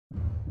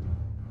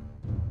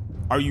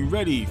Are you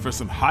ready for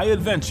some high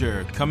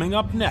adventure coming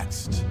up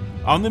next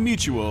on the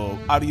Mutual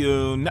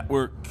Audio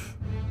Network?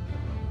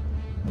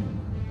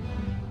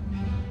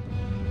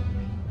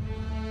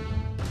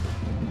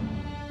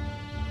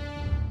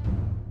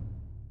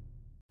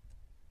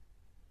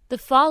 The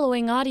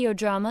following audio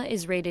drama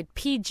is rated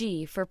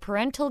PG for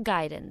parental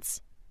guidance.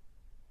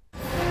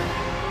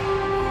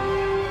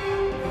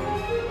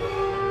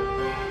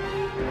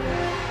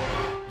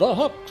 The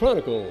Hawk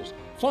Chronicles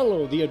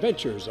follow the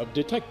adventures of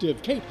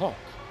Detective Kate Hawk,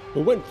 who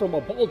went from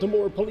a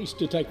Baltimore police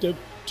detective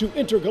to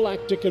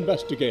intergalactic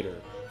investigator,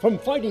 from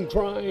fighting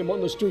crime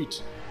on the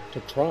streets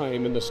to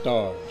crime in the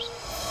stars.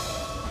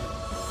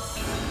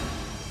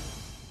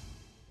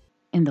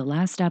 In the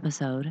last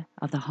episode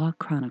of the Hawk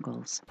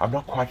Chronicles. I'm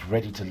not quite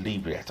ready to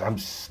leave yet. I'm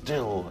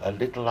still a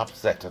little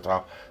upset at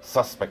our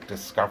suspect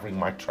discovering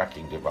my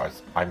tracking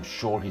device. I'm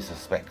sure he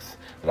suspects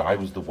that I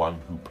was the one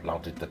who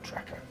planted the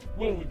tracker.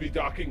 Will we be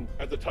docking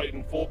at the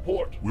Titan full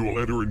port? We will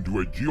enter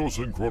into a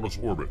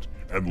geosynchronous orbit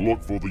and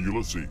look for the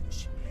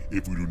Ulysses.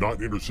 If we do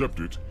not intercept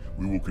it,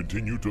 we will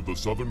continue to the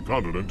southern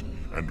continent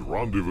and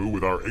rendezvous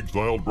with our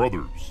exiled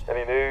brothers.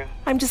 Any news?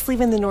 I'm just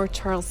leaving the North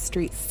Charles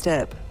Street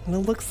STIP, and it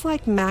looks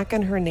like Mac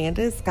and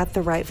Hernandez got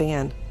the right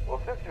van.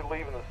 Well, since you're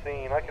leaving the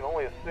scene, I can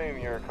only assume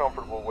you're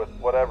comfortable with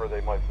whatever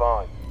they might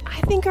find.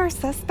 I think our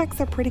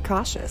suspects are pretty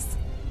cautious.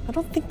 I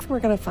don't think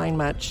we're going to find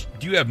much.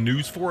 Do you have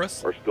news for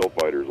us? Our stealth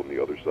fighters on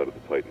the other side of the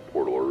Titan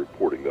portal are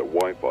reporting that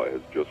Wi-Fi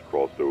has just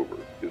crossed over.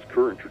 His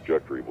current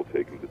trajectory will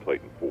take him to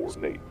Titan 4.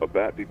 Nate, a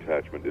BAT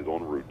detachment is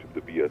en route to the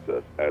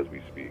VSS as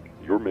we speak.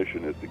 Your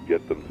mission is to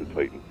get them to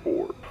Titan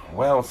 4.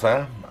 Well,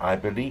 sir, I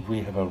believe we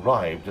have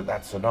arrived at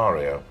that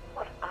scenario.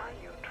 What are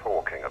you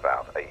talking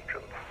about,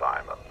 Agent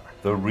Simon?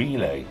 The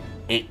relay,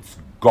 it's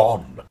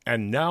gone.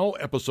 And now,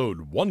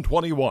 episode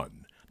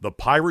 121, The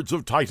Pirates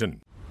of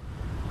Titan.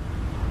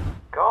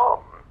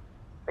 Gone?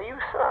 Are you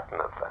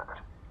certain of that?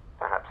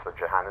 Perhaps the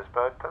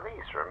Johannesburg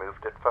police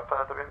removed it for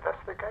further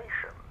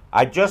investigation.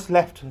 I just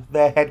left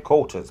their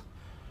headquarters.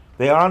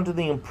 They are under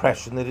the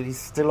impression that it is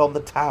still on the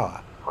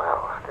tower.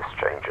 Well, this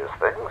changes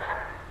things.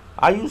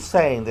 Are you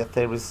saying that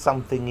there is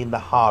something in the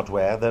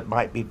hardware that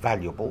might be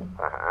valuable?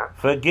 Perhaps.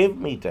 Forgive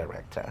me,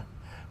 Director,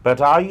 but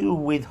are you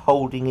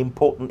withholding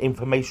important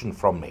information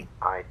from me?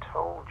 I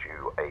told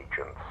you,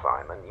 Agent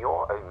Simon,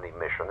 your only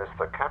mission is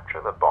to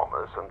capture the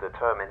bombers and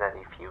determine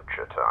any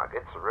future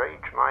targets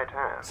Rage might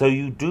have. So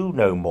you do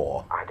know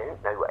more? I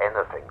don't know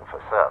anything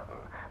for certain,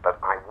 but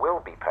I will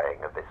be paying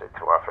a visit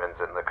to our friends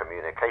in the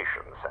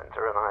communications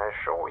center, and I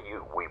assure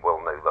you we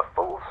will know the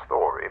full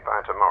story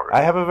by tomorrow.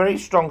 I have a very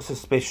strong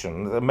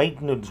suspicion that the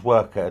maintenance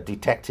worker,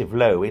 Detective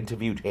Lowe,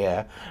 interviewed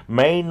here,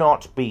 may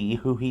not be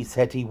who he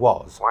said he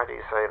was. Why do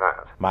you say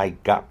that? My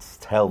guts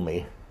tell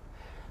me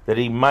that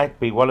he might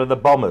be one of the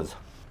bombers.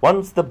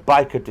 Once the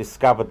biker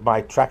discovered my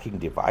tracking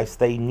device,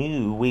 they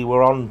knew we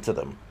were on to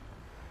them.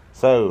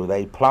 So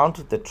they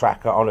planted the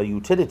tracker on a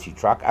utility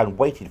truck and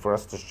waited for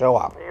us to show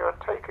up. You're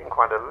taking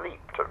quite a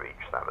leap to reach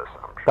that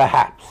assumption.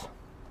 Perhaps.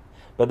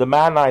 But the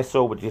man I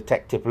saw with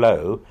Detective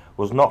Lowe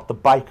was not the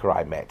biker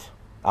I met.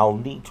 I'll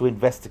need to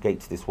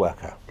investigate this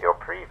worker. Your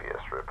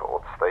previous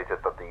report stated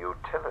that the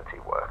utility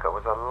worker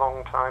was a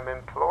long-time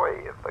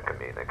employee of the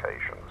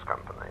communications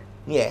company.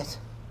 Yes,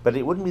 but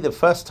it wouldn't be the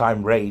first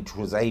time Rage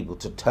was able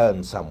to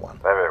turn someone.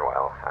 Very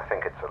well. I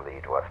think it's a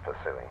lead worth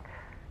pursuing.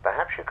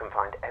 Perhaps you can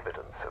find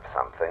evidence of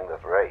something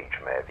that Rage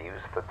may have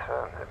used to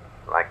turn him,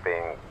 like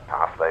being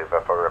passed over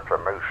for a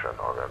promotion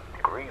or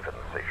a grievance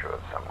issue of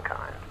some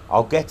kind.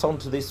 I'll get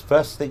onto this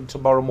first thing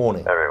tomorrow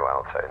morning. Very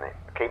well, Tony.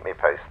 Keep me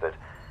posted.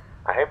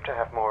 I hope to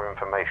have more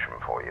information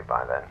for you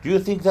by then. Do you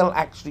think they'll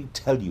actually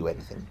tell you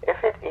anything?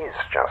 If it is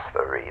just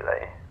the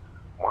relay,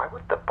 why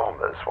would the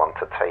bombers want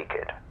to take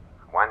it?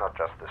 Why not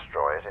just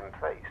destroy it in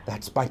place?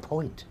 That's my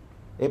point.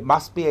 It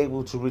must be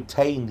able to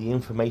retain the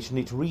information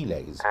it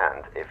relays.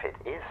 And if it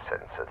is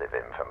sensitive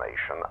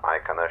information, I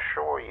can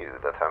assure you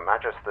that Her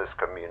Majesty's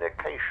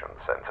Communications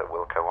Centre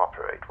will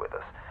cooperate with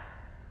us.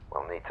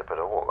 We'll need to put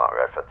all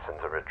our efforts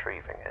into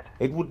retrieving it.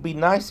 It would be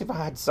nice if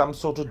I had some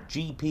sort of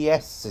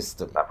GPS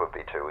system. That would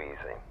be too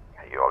easy.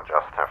 You'll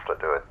just have to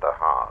do it the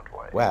hard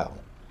way. Well,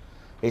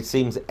 it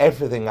seems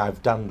everything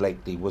I've done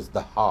lately was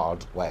the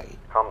hard way.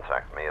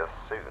 Contact me as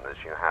soon as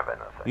you have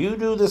anything. You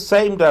do the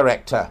same,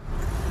 Director.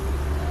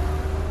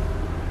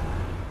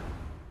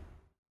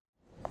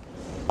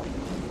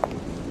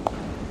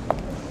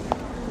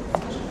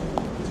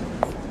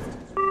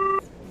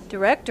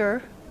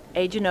 Director,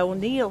 Agent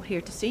O'Neill here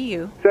to see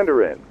you. Send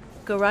her in.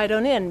 Go right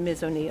on in,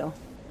 Ms. O'Neill.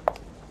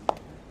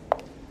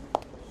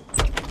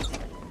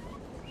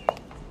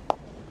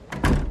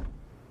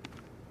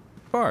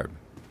 Barb,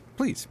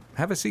 please,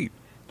 have a seat.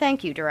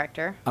 Thank you,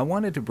 Director. I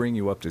wanted to bring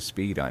you up to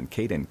speed on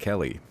Kate and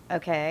Kelly.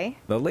 Okay.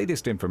 The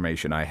latest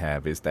information I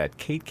have is that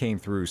Kate came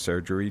through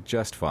surgery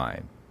just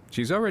fine.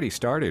 She's already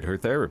started her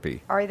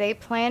therapy. Are they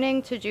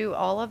planning to do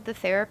all of the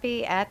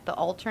therapy at the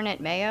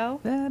alternate Mayo?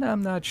 That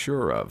I'm not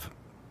sure of.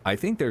 I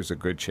think there's a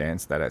good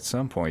chance that at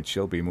some point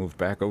she'll be moved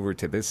back over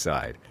to this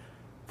side.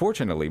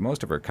 Fortunately,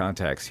 most of her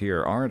contacts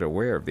here aren't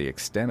aware of the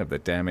extent of the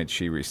damage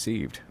she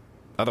received.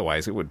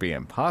 Otherwise, it would be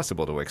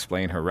impossible to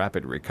explain her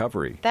rapid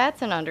recovery.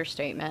 That's an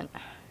understatement.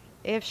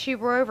 If she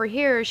were over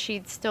here,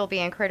 she'd still be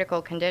in critical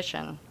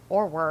condition,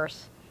 or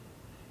worse.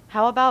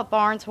 How about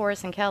Barnes,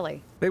 Horace, and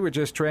Kelly? They were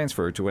just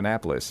transferred to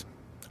Annapolis.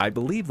 I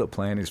believe the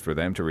plan is for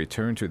them to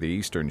return to the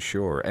Eastern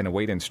Shore and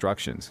await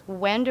instructions.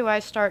 When do I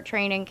start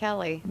training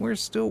Kelly? We're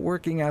still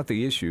working out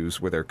the issues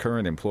with her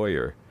current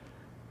employer.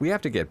 We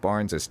have to get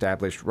Barnes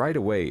established right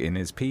away in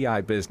his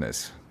PI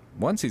business.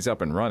 Once he's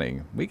up and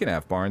running, we can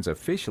have Barnes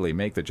officially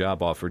make the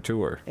job offer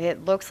to her.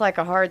 It looks like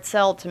a hard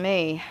sell to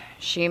me.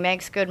 She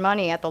makes good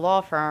money at the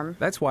law firm.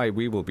 That's why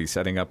we will be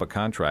setting up a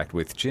contract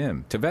with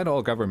Jim to vet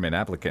all government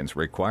applicants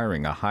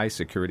requiring a high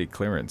security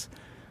clearance.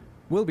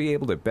 We'll be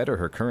able to better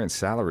her current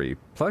salary,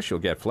 plus she'll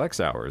get flex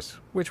hours,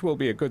 which will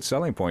be a good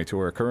selling point to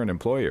her current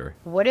employer.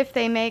 What if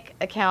they make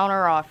a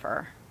counter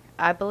offer?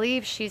 I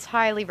believe she's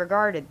highly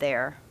regarded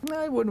there.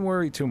 I wouldn't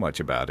worry too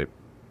much about it.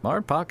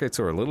 Our pockets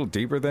are a little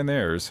deeper than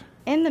theirs.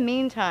 In the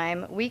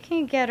meantime, we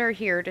can get her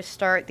here to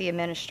start the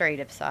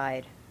administrative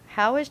side.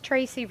 How is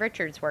Tracy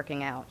Richards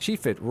working out? She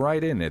fit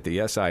right in at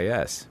the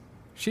SIS.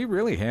 She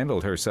really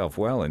handled herself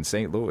well in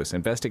St. Louis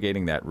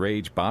investigating that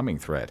Rage bombing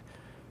threat.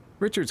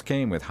 Richards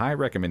came with high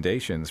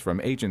recommendations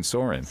from Agent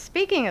Soren.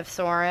 Speaking of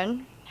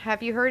Soren,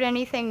 have you heard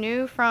anything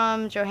new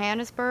from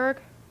Johannesburg?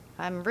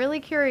 I'm really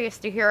curious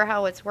to hear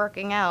how it's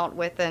working out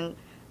with an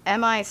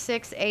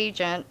MI6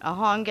 agent, a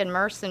Hongan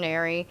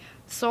mercenary,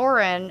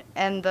 Soren,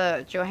 and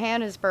the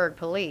Johannesburg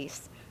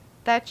police.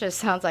 That just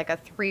sounds like a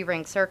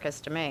three-ring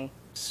circus to me.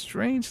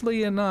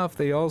 Strangely enough,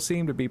 they all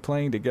seem to be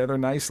playing together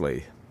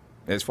nicely.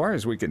 As far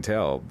as we can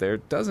tell, there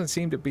doesn't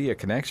seem to be a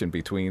connection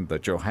between the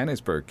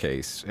Johannesburg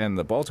case and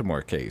the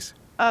Baltimore case.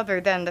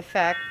 Other than the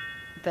fact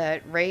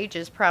that Rage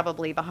is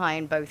probably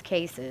behind both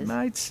cases.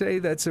 I'd say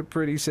that's a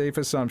pretty safe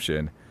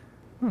assumption.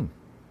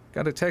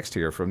 Got a text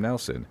here from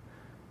Nelson.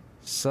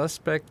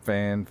 Suspect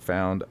van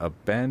found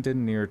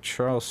abandoned near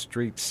Charles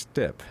Street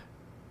Stip.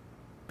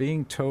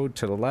 Being towed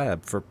to the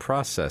lab for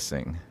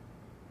processing.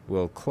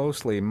 Will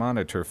closely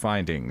monitor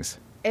findings.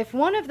 If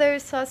one of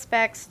those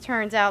suspects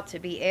turns out to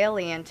be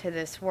alien to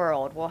this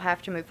world, we'll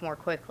have to move more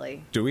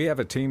quickly. Do we have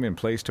a team in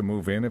place to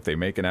move in if they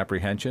make an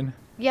apprehension?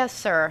 Yes,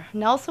 sir.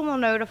 Nelson will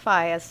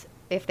notify us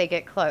if they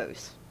get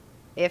close.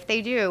 If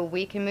they do,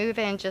 we can move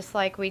in just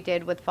like we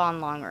did with Von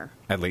Langer.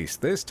 At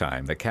least this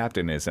time, the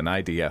captain is an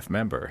IDF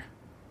member.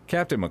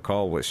 Captain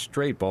McCall was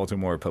straight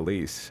Baltimore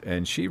police,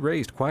 and she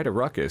raised quite a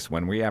ruckus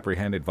when we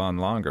apprehended Von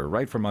Langer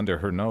right from under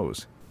her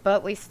nose.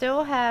 But we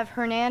still have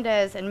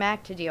Hernandez and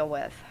Mack to deal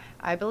with.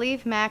 I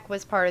believe Mack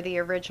was part of the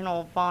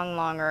original Von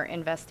Langer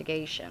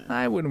investigation.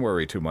 I wouldn't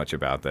worry too much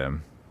about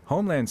them.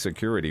 Homeland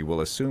Security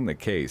will assume the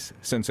case,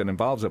 since it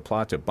involves a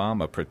plot to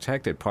bomb a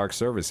protected Park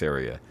Service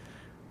area.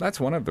 That's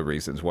one of the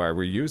reasons why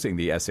we're using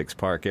the Essex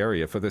Park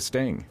area for the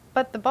sting.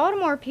 But the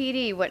Baltimore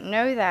PD wouldn't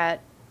know that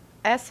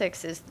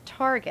Essex is the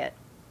target.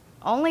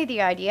 Only the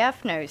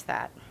IDF knows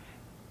that.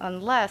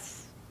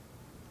 Unless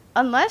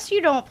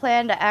you don't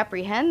plan to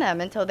apprehend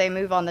them until they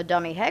move on the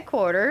dummy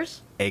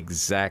headquarters.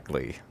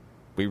 Exactly.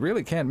 We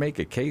really can't make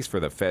a case for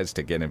the feds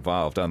to get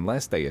involved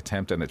unless they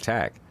attempt an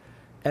attack.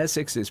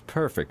 Essex is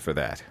perfect for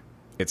that.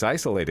 It's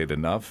isolated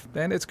enough,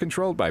 and it's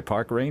controlled by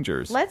park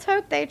rangers. Let's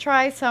hope they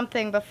try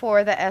something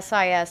before the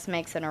SIS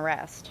makes an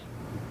arrest.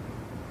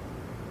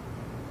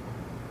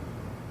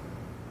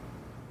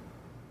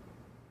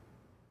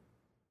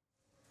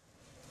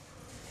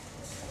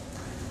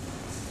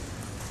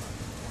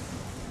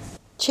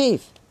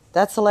 Chief,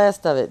 that's the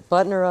last of it.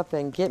 Button her up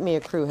and get me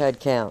a crew head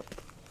count.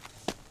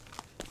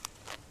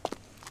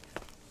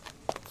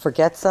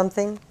 Forget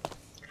something?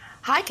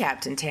 Hi,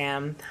 Captain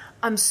Tam.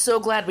 I'm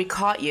so glad we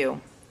caught you.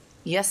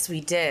 Yes, we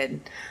did.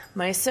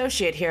 My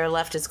associate here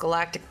left his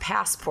galactic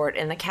passport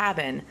in the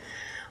cabin.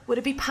 Would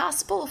it be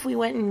possible if we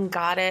went and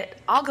got it?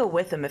 I'll go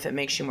with him if it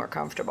makes you more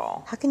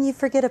comfortable. How can you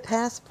forget a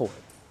passport?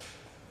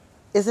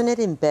 Isn't it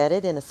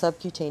embedded in a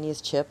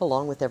subcutaneous chip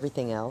along with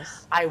everything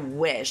else? I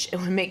wish. It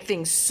would make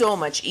things so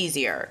much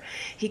easier.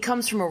 He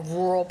comes from a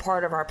rural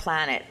part of our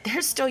planet.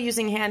 They're still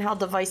using handheld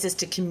devices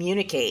to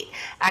communicate,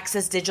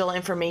 access digital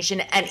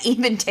information, and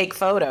even take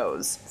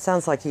photos.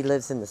 Sounds like he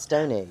lives in the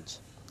Stone Age.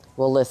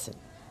 Well, listen,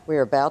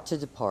 we're about to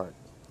depart,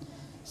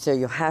 so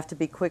you'll have to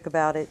be quick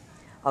about it.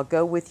 I'll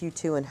go with you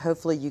two, and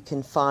hopefully you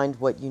can find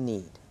what you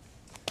need.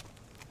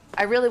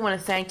 I really want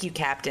to thank you,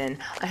 Captain.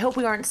 I hope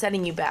we aren't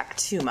setting you back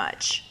too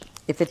much.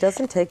 If it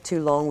doesn't take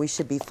too long, we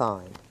should be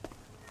fine.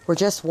 We're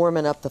just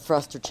warming up the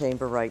thruster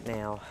chamber right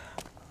now.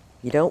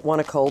 You don't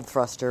want a cold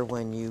thruster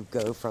when you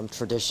go from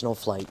traditional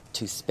flight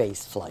to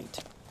space flight.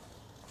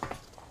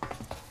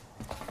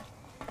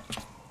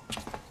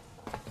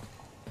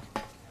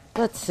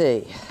 Let's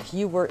see.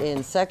 You were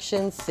in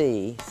Section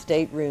C,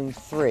 Stateroom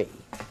 3,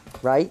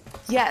 right?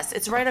 Yes,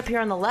 it's right up here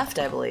on the left,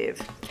 I believe.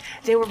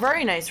 They were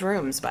very nice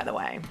rooms, by the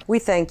way. We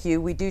thank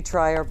you. We do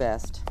try our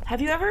best.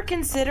 Have you ever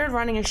considered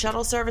running a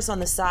shuttle service on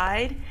the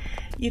side?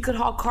 You could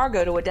haul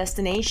cargo to a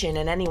destination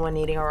and anyone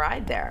needing a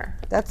ride there.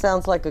 That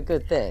sounds like a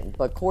good thing,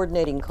 but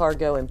coordinating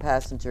cargo and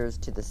passengers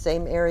to the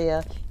same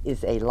area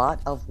is a lot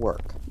of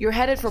work. You're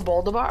headed for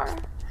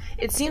Boldabar?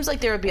 It seems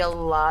like there would be a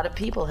lot of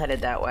people headed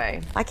that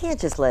way. I can't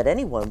just let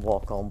anyone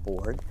walk on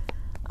board.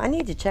 I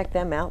need to check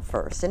them out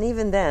first, and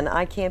even then,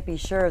 I can't be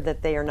sure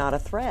that they are not a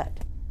threat.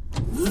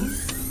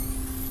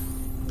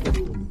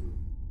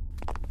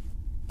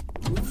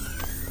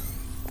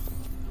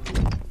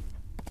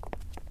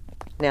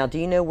 Now, do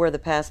you know where the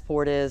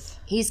passport is?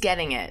 He's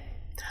getting it.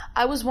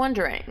 I was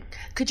wondering,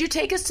 could you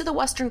take us to the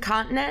Western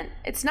Continent?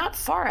 It's not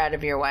far out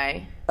of your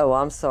way. Oh,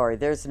 I'm sorry.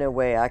 There's no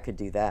way I could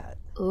do that.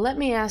 Let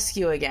me ask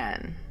you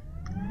again.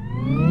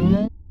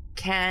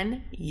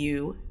 Can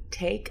you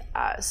take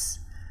us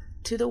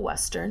to the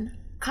Western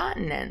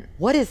Continent?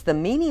 What is the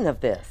meaning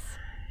of this?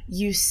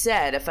 You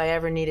said if I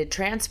ever needed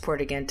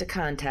transport again to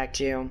contact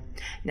you.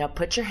 Now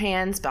put your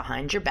hands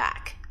behind your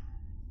back.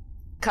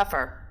 Cuff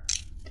her.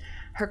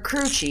 Her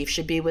crew chief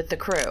should be with the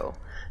crew.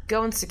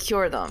 Go and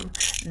secure them,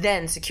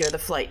 then secure the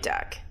flight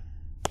deck.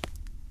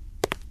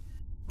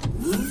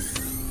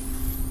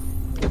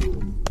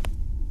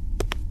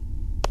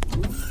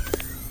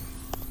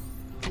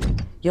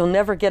 You'll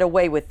never get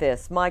away with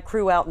this. My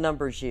crew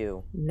outnumbers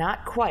you.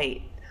 Not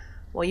quite.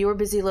 While you were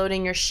busy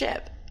loading your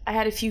ship, I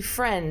had a few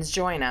friends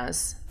join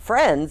us.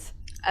 Friends?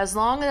 As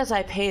long as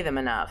I pay them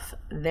enough,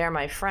 they're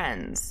my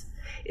friends.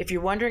 If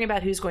you're wondering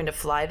about who's going to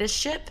fly this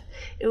ship,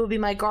 it will be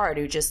my guard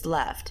who just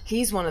left.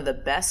 He's one of the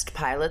best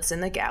pilots in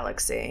the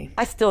galaxy.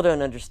 I still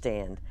don't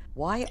understand.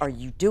 Why are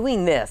you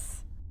doing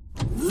this?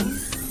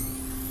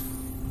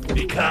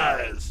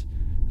 Because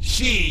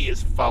she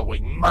is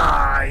following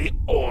my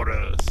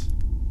orders.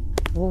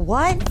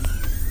 What?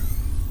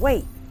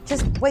 Wait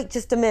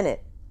just a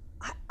minute.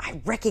 I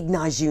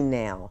recognize you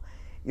now.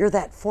 You're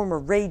that former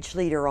Rage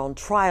leader on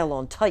trial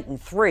on Titan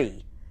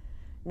 3.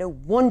 No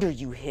wonder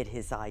you hid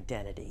his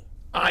identity.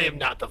 I am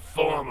not the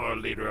former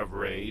leader of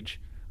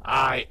Rage.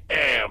 I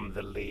am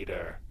the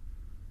leader.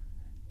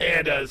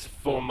 And as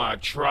for my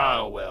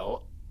trial,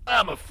 well,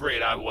 I'm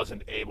afraid I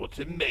wasn't able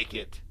to make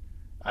it.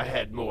 I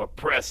had more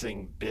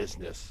pressing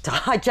business. To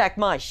hijack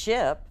my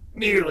ship?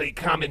 Merely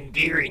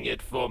commandeering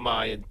it for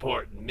my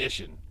important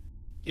mission.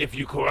 If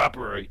you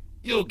cooperate,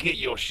 you'll get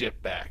your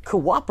ship back.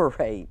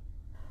 Cooperate?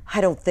 I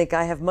don't think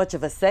I have much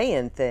of a say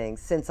in things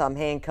since I'm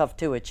handcuffed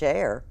to a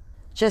chair.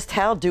 Just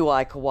how do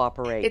I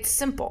cooperate? It's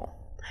simple.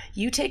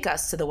 You take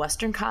us to the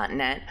Western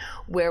Continent,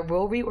 where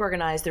we'll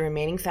reorganize the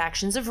remaining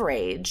factions of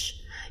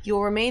Rage.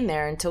 You'll remain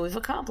there until we've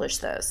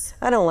accomplished this.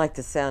 I don't like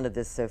the sound of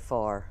this so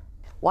far.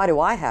 Why do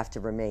I have to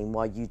remain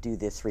while you do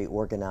this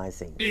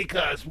reorganizing?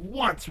 Because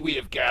once we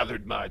have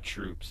gathered my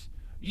troops,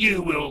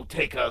 you will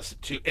take us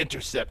to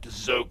intercept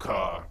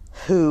Zokar.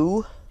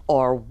 Who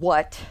or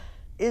what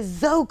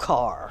is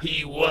Zokar?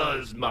 He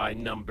was my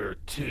number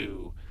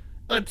 2,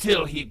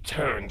 until he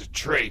turned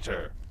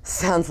traitor.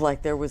 Sounds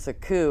like there was a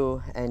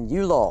coup and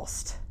you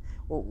lost.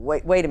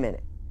 Wait a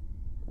minute.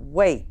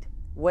 Wait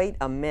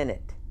a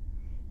minute.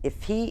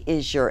 If he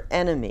is your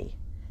enemy,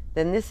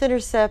 then this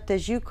intercept,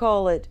 as you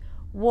call it,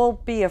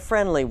 won't be a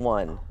friendly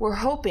one. We're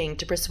hoping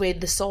to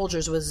persuade the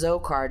soldiers with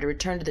Zokar to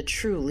return to the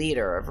true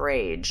leader of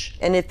Rage.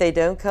 And if they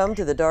don't come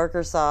to the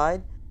darker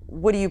side,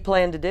 what do you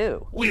plan to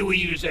do? We will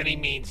use any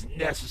means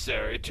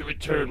necessary to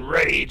return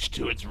Rage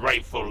to its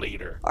rightful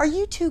leader. Are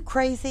you too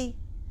crazy?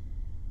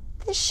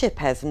 This ship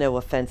has no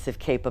offensive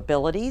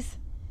capabilities.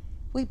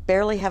 We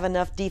barely have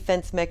enough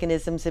defense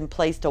mechanisms in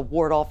place to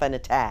ward off an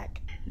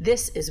attack.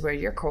 This is where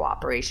your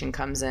cooperation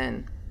comes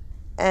in.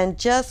 And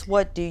just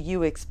what do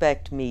you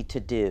expect me to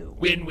do?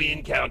 When we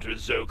encounter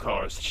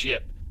Zokar's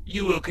ship,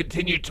 you will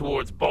continue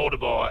towards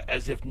Boldabar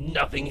as if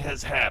nothing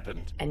has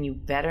happened. And you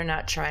better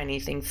not try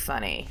anything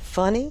funny.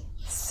 Funny?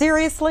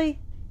 Seriously?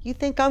 You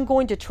think I'm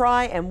going to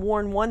try and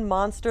warn one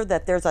monster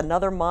that there's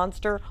another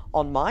monster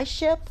on my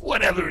ship?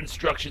 Whatever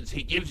instructions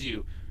he gives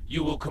you,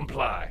 you will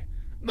comply.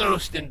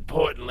 Most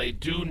importantly,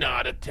 do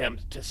not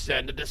attempt to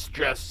send a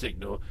distress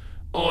signal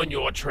on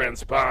your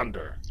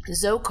transponder.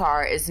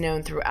 Zokar is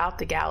known throughout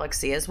the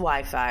galaxy as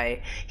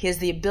Wi-Fi. He has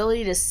the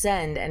ability to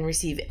send and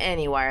receive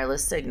any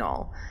wireless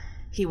signal.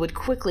 He would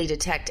quickly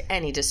detect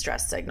any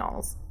distress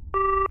signals.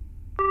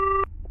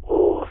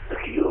 All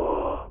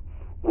secure.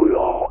 We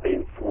are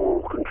in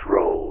full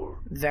control.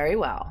 Very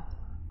well.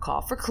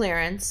 Call for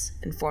clearance.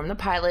 Inform the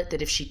pilot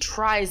that if she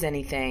tries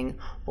anything,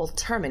 we'll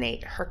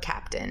terminate her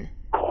captain.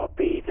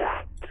 Copy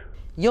that.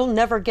 You'll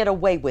never get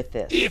away with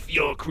this. If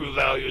your crew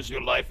values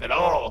your life at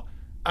all,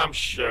 I'm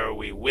sure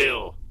we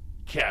will,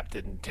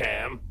 Captain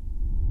Tam.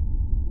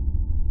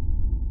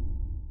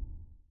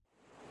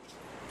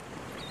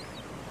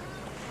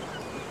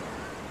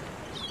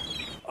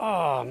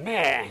 Oh,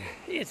 man,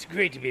 it's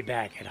great to be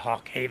back at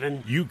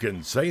Hawkhaven. You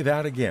can say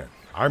that again.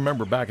 I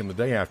remember back in the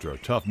day after a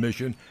tough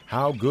mission,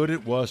 how good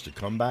it was to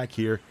come back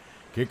here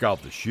Kick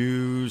off the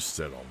shoes,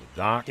 sit on the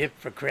dock. Dip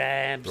for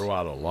crabs. Throw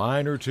out a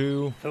line or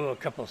two. Throw a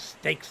couple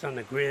steaks on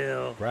the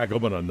grill. Crack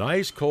open a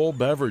nice cold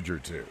beverage or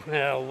two.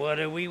 Well, what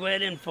are we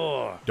waiting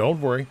for? Don't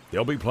worry,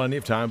 there'll be plenty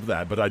of time for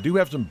that, but I do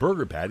have some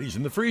burger patties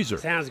in the freezer.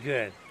 Sounds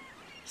good.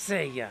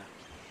 Say,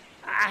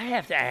 I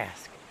have to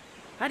ask,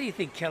 how do you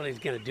think Kelly's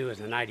going to do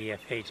as an IDF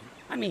agent?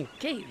 I mean,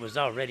 Kate was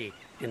already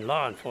in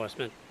law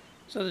enforcement,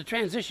 so the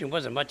transition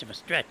wasn't much of a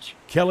stretch.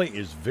 Kelly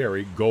is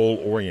very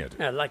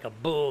goal-oriented. Like a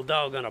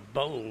bulldog on a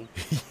bone.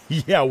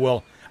 Yeah,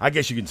 well, I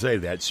guess you can say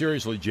that.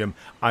 Seriously, Jim,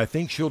 I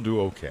think she'll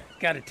do okay.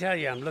 Gotta tell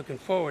you, I'm looking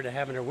forward to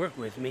having her work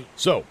with me.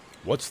 So,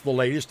 what's the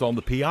latest on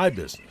the PI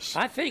business?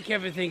 I think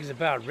everything's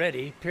about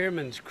ready.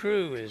 Pierman's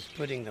crew is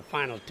putting the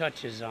final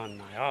touches on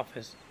my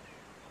office,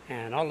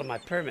 and all of my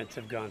permits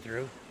have gone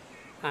through.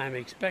 I'm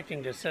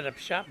expecting to set up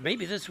shop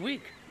maybe this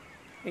week.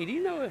 Hey, do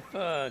you know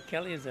if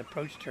Kelly has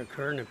approached her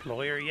current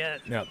employer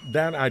yet? Now,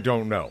 that I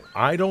don't know.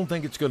 I don't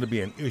think it's going to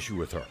be an issue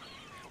with her.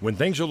 When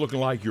things are looking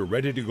like you're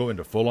ready to go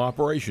into full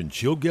operation,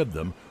 she'll give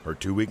them her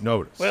 2-week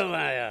notice. Well,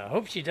 I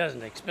hope she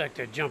doesn't expect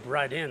to jump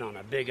right in on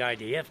a big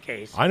IDF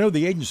case. I know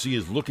the agency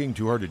is looking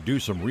to her to do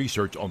some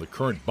research on the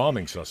current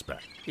bombing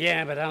suspect.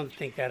 Yeah, but I don't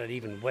think that'd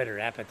even whet her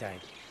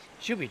appetite.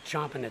 She'll be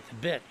chomping at the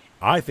bit.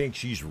 I think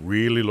she's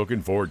really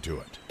looking forward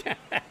to it.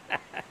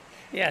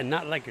 Yeah,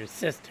 not like her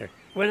sister.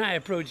 When I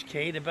approached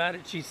Kate about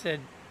it, she said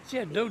she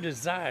had no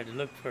desire to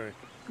look for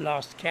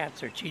lost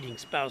cats or cheating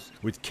spouses.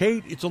 With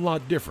Kate, it's a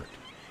lot different.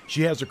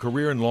 She has a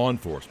career in law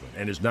enforcement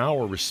and is now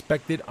a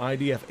respected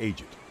IDF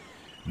agent.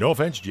 No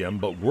offense, Jim,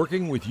 but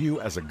working with you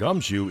as a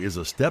gumshoe is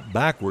a step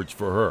backwards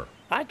for her.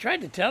 I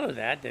tried to tell her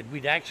that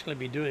we'd actually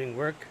be doing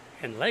work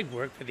and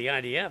legwork for the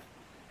IDF,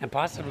 and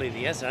possibly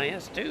the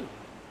SIS too.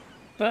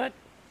 But,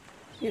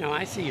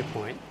 I see your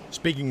point.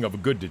 Speaking of a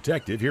good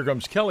detective, here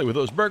comes Kelly with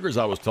those burgers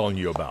I was telling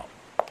you about.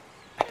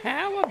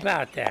 How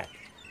about that?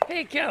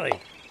 Hey, Kelly,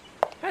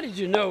 how did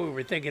you know we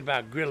were thinking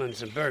about grilling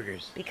some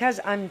burgers? Because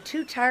I'm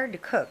too tired to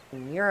cook,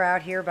 and you're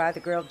out here by the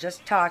grill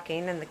just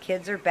talking, and the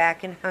kids are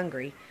back and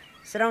hungry.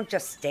 So don't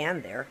just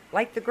stand there.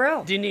 Light the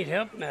grill. Do you need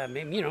help?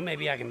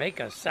 Maybe I can make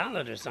a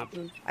salad or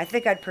something. I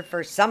think I'd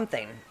prefer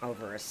something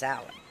over a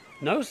salad.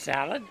 No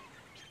salad?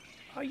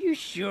 Are you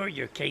sure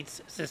you're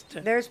Kate's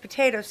sister? There's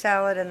potato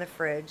salad in the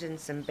fridge and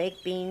some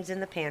baked beans in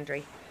the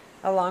pantry,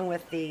 along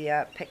with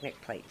the picnic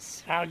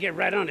plates. I'll get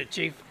right on it,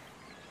 Chief.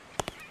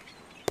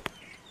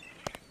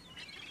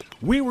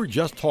 We were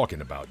just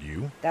talking about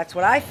you. That's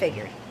what I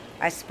figured.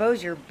 I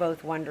suppose you're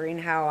both wondering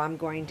how I'm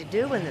going to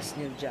do in this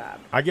new job.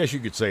 I guess you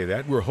could say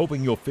that. We're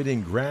hoping you'll fit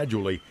in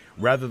gradually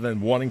rather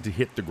than wanting to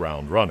hit the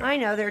ground running. I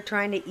know they're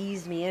trying to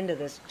ease me into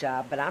this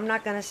job, but I'm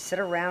not going to sit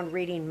around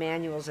reading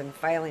manuals and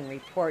filing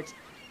reports.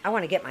 I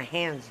want to get my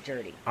hands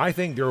dirty. I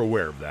think they're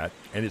aware of that,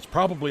 and it's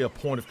probably a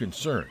point of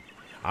concern.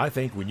 I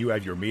think when you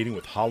have your meeting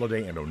with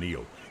Holliday and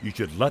O'Neill, you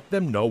should let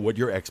them know what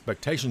your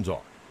expectations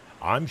are.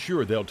 I'm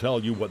sure they'll tell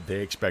you what they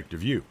expect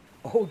of you.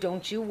 Oh,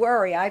 don't you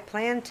worry. I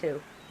plan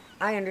to.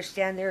 I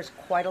understand there's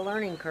quite a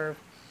learning curve,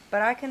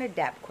 but I can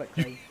adapt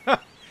quickly.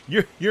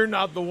 You're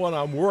not the one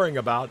I'm worrying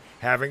about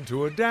having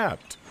to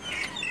adapt.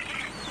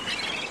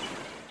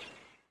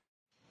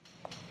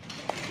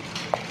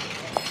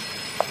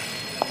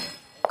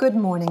 Good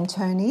morning,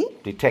 Tony.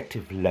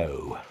 Detective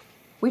Lowe.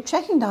 We're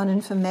tracking down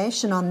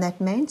information on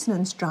that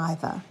maintenance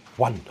driver.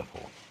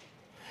 Wonderful.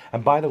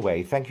 And by the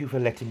way, thank you for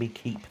letting me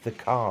keep the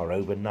car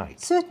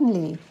overnight.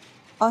 Certainly.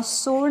 Are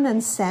Soren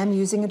and Sam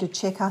using it to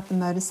check out the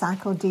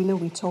motorcycle dealer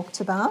we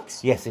talked about?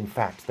 Yes, in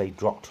fact, they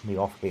dropped me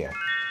off here.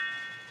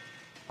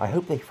 I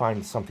hope they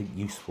find something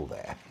useful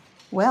there.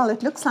 Well,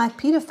 it looks like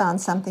Peter found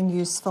something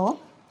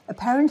useful.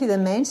 Apparently the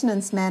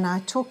maintenance man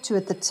I talked to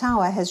at the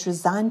tower has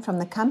resigned from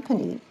the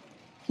company.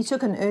 He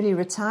took an early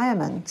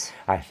retirement.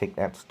 I think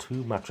that's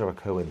too much of a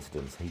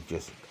coincidence. He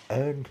just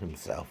earned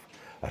himself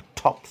a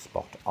top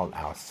spot on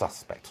our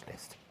suspect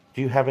list.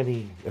 Do you have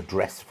any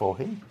address for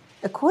him?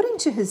 According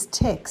to his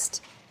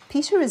text,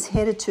 Peter is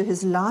headed to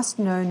his last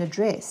known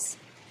address.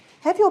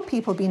 Have your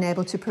people been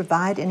able to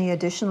provide any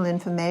additional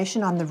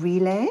information on the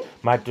relay?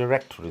 My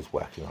director is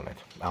working on it.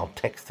 I'll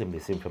text him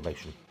this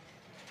information.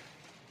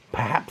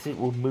 Perhaps it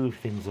will move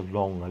things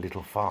along a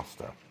little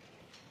faster.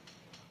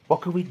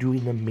 What can we do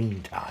in the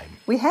meantime?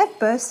 We have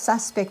both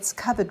suspects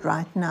covered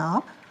right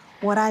now.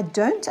 What I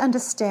don't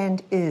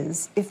understand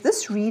is, if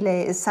this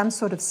relay is some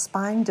sort of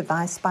spying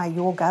device by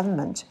your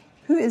government,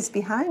 who is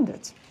behind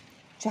it?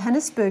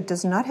 Johannesburg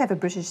does not have a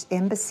British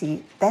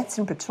embassy. That's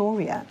in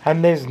Pretoria.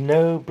 And there's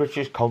no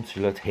British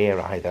consulate here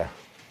either.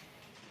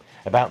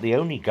 About the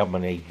only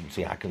government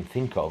agency I can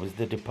think of is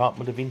the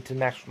Department of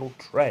International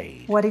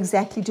Trade. What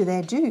exactly do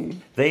they do?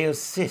 They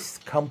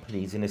assist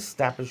companies in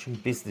establishing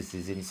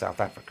businesses in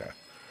South Africa,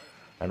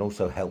 and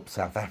also help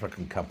South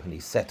African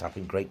companies set up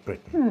in Great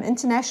Britain.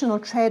 International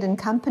trade and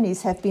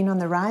companies have been on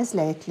the rise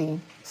lately.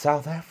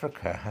 South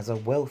Africa has a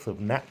wealth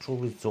of natural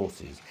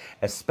resources,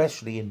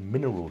 especially in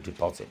mineral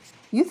deposits.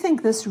 You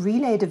think this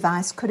relay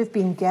device could have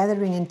been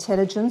gathering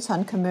intelligence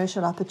on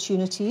commercial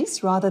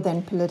opportunities rather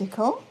than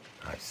political?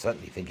 I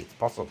certainly think it's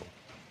possible.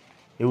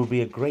 It would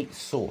be a great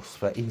source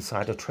for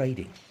insider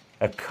trading.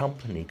 A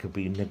company could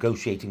be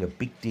negotiating a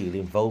big deal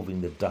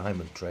involving the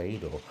diamond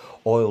trade or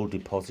oil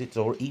deposits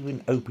or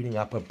even opening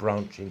up a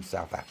branch in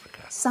South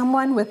Africa.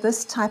 Someone with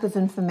this type of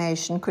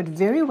information could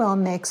very well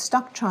make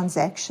stock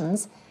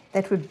transactions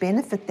that would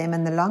benefit them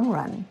in the long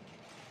run.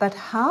 But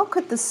how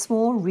could the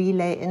small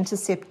relay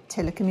intercept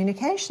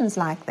telecommunications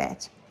like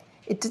that?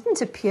 It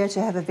didn't appear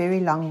to have a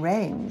very long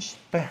range.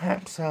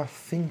 Perhaps our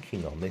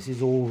thinking on this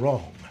is all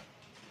wrong.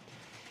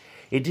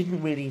 It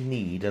didn't really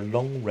need a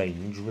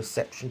long-range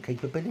reception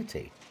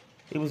capability.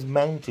 It was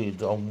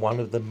mounted on one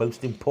of the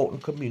most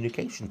important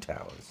communication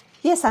towers.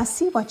 Yes, I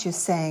see what you're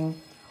saying.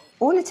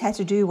 All it had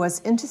to do was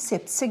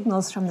intercept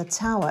signals from the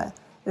tower,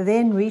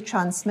 then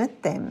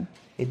retransmit them.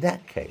 In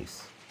that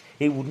case,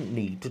 it wouldn't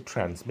need to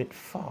transmit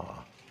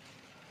far.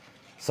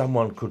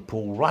 Someone could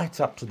pull right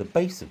up to the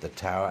base of the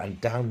tower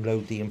and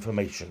download the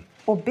information.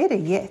 Or better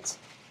yet,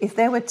 if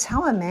they were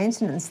tower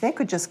maintenance, they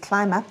could just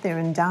climb up there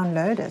and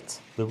download it.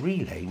 The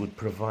relay would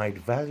provide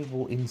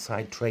valuable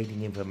inside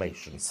trading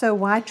information. So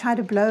why try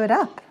to blow it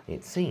up?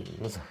 It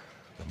seems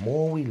the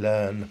more we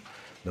learn,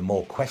 the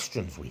more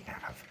questions we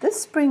have.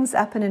 This brings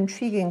up an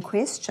intriguing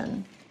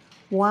question.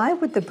 Why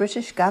would the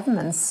British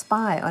government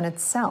spy on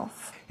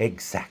itself?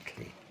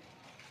 Exactly.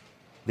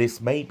 This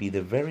may be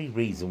the very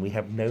reason we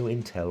have no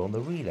intel on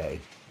the relay.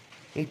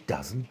 It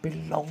doesn't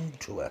belong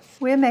to us.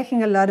 We're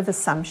making a lot of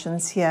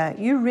assumptions here.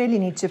 You really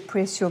need to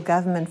press your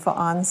government for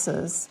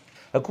answers.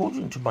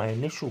 According to my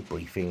initial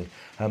briefing,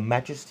 Her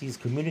Majesty's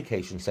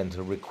Communication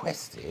Centre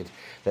requested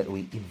that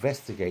we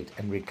investigate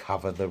and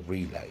recover the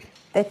relay.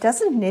 That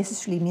doesn't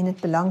necessarily mean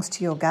it belongs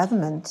to your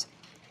government.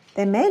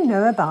 They may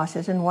know about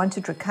it and want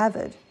it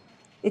recovered.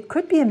 It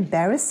could be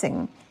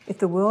embarrassing if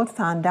the world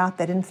found out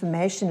that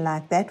information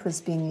like that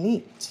was being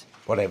leaked.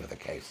 Whatever the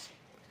case,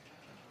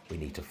 we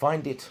need to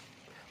find it,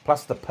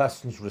 plus the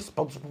persons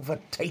responsible for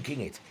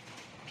taking it.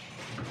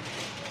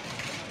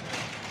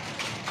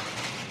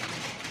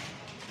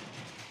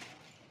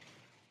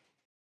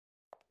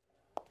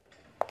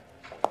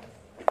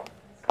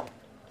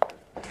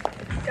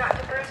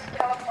 Dr. Bruce,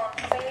 telephone,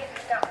 please.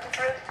 Dr.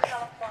 Bruce,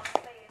 telephone,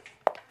 please.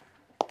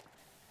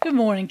 Good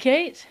morning,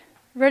 Kate.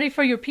 Ready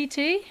for your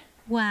PT?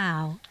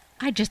 Wow.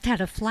 I just had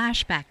a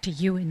flashback to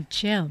you and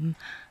Jim.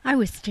 I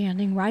was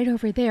standing right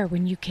over there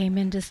when you came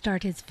in to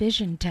start his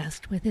vision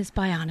test with his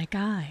bionic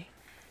eye.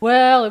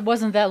 Well, it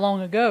wasn't that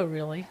long ago,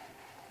 really.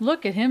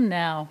 Look at him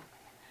now.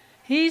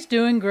 He's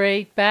doing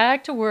great,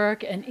 back to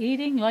work and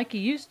eating like he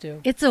used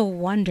to. It's a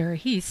wonder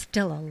he's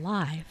still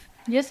alive.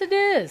 Yes, it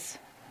is.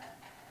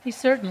 He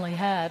certainly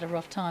had a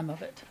rough time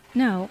of it.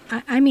 No,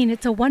 I mean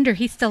it's a wonder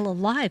he's still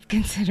alive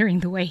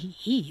considering the way he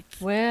eats.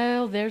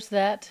 Well, there's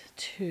that,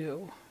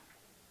 too.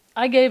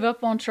 I gave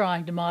up on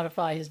trying to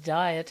modify his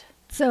diet.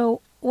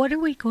 So, what are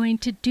we going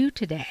to do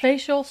today?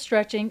 Facial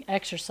stretching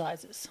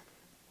exercises.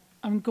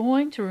 I'm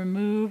going to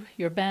remove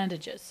your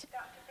bandages.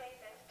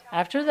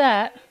 After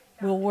that,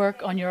 we'll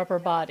work on your upper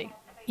body.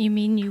 You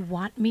mean you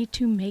want me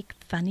to make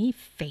funny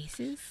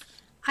faces?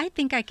 I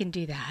think I can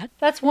do that.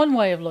 That's one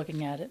way of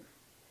looking at it.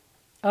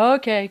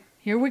 Okay,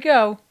 here we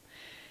go.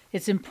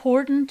 It's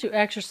important to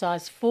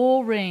exercise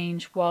full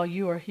range while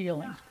you are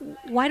healing.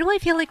 Why do I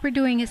feel like we're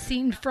doing a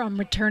scene from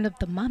Return of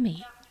the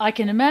Mummy? I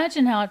can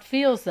imagine how it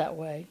feels that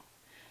way.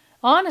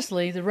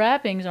 Honestly, the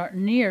wrappings aren't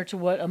near to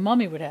what a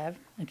mummy would have.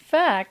 In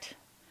fact,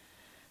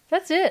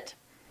 that's it.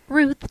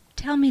 Ruth,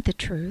 tell me the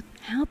truth.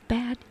 How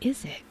bad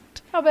is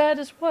it? How bad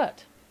is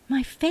what?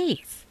 My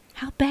face.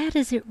 How bad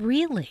is it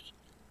really?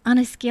 On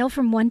a scale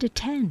from 1 to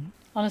 10.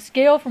 On a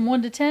scale from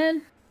 1 to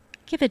 10?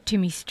 Give it to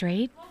me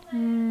straight.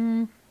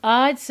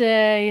 I'd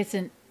say it's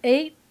an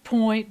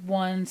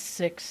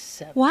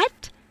 8.167.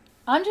 What?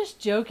 I'm just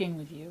joking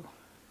with you.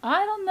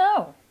 I don't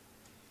know.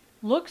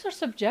 Looks are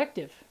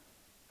subjective.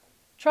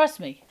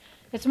 Trust me,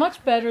 it's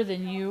much better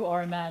than you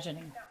are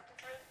imagining.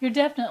 You're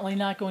definitely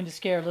not going to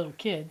scare little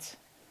kids.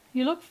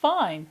 You look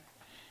fine.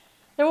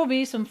 There will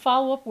be some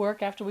follow-up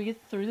work after we get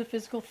through the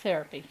physical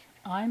therapy.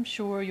 I'm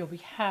sure you'll be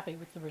happy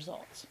with the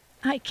results.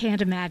 I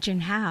can't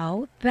imagine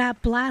how.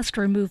 That blast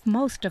removed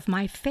most of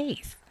my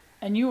face.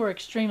 And you were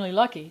extremely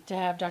lucky to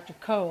have Dr.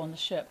 Coe on the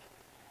ship.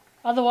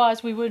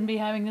 Otherwise, we wouldn't be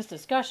having this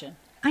discussion.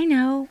 I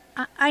know.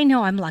 I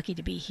know I'm lucky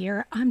to be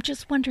here. I'm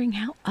just wondering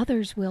how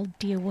others will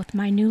deal with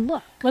my new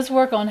look. Let's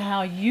work on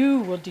how you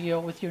will deal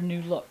with your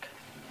new look.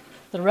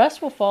 The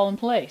rest will fall in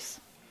place.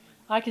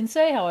 I can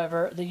say,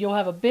 however, that you'll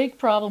have a big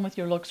problem with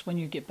your looks when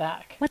you get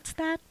back. What's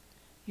that?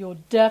 You'll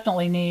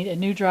definitely need a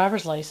new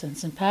driver's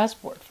license and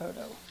passport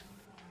photo.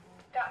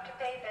 Dr.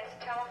 Davis,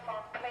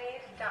 telephone,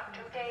 please.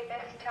 Dr.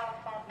 Davis,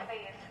 telephone,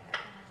 please.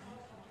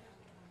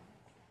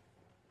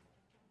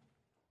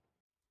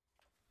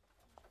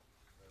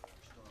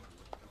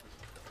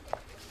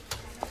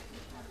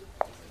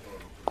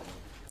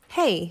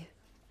 Hey,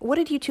 what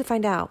did you two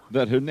find out?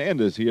 That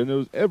Hernandez here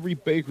knows every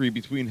bakery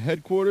between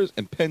headquarters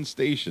and Penn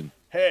Station.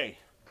 Hey,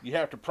 you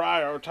have to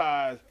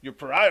prioritize your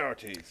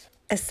priorities.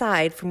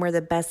 Aside from where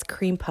the best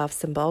cream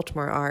puffs in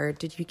Baltimore are,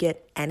 did you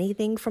get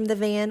anything from the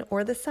van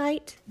or the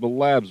site? The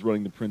lab's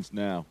running the prints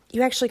now.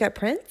 You actually got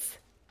prints?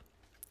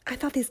 I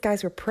thought these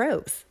guys were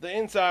pros. The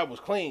inside was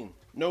clean.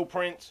 No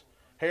prints,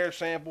 hair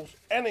samples,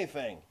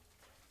 anything.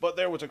 But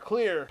there was a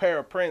clear pair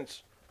of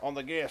prints on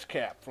the gas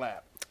cap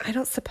flap. I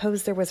don't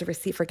suppose there was a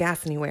receipt for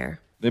gas anywhere.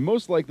 They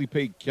most likely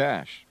paid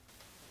cash.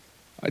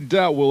 I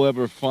doubt we'll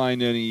ever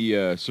find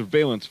any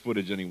surveillance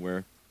footage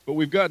anywhere, but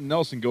we've got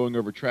Nelson going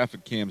over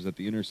traffic cams at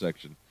the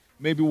intersection.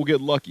 Maybe we'll get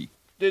lucky.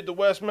 Did the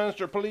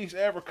Westminster police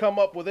ever come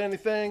up with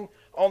anything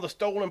on the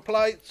stolen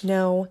plates?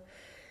 No.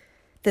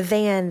 The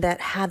van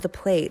that had the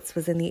plates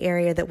was in the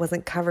area that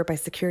wasn't covered by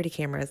security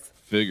cameras.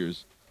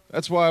 Figures.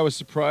 That's why I was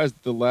surprised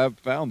that the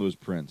lab found those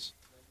prints.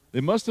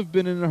 They must have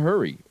been in a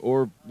hurry,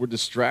 or were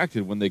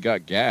distracted when they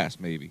got gas,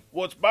 maybe.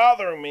 What's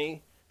bothering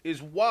me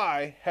is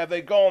why have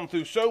they gone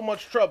through so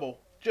much trouble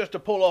just to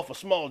pull off a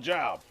small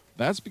job?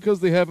 That's because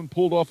they haven't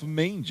pulled off a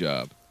main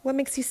job. What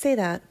makes you say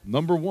that?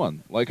 Number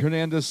one, like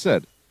Hernandez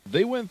said,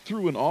 they went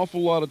through an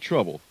awful lot of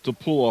trouble to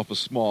pull off a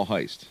small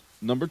heist.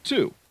 Number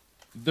two,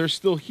 they're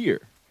still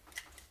here.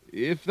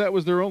 If that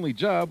was their only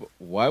job,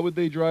 why would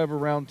they drive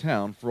around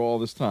town for all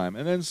this time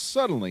and then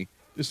suddenly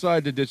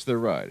decide to ditch their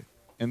ride?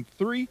 And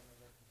three,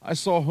 I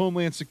saw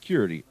Homeland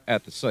Security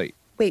at the site.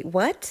 Wait,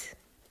 what?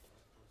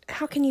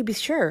 How can you be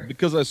sure?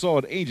 Because I saw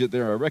an agent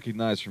there I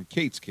recognized from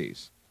Kate's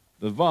case,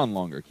 the Von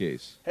Longer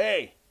case.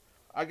 Hey,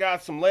 I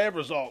got some lab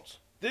results.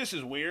 This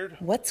is weird.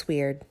 What's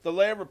weird? The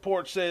lab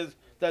report says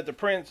that the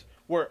prints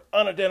were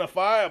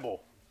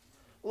unidentifiable,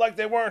 like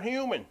they weren't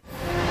human.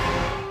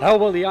 How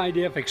will the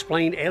IDF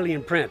explain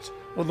alien prints?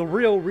 Will the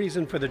real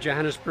reason for the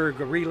Johannesburg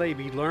relay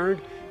be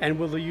learned? And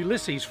will the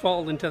Ulysses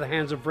fall into the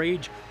hands of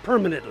Rage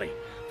permanently?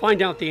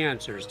 Find out the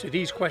answers to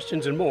these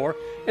questions and more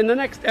in the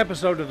next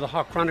episode of the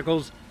Hawk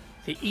Chronicles,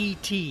 The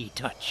E.T.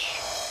 Touch.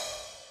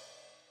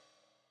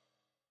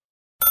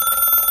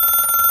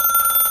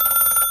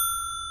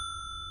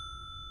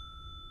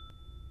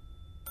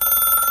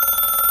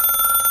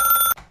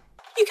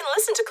 You can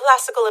listen to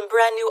classical and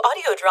brand new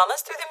audio dramas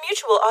through the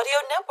Mutual Audio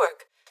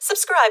Network.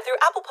 Subscribe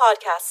through Apple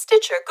Podcasts,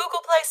 Stitcher,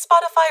 Google Play,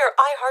 Spotify, or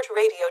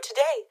iHeartRadio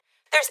today.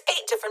 There's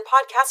 8 different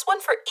podcasts,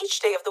 one for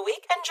each day of the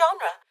week and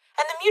genre,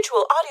 and the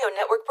Mutual Audio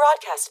Network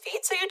broadcast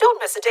feed so you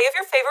don't miss a day of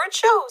your favorite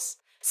shows.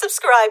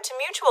 Subscribe to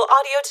Mutual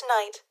Audio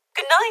tonight.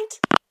 Good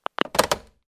night.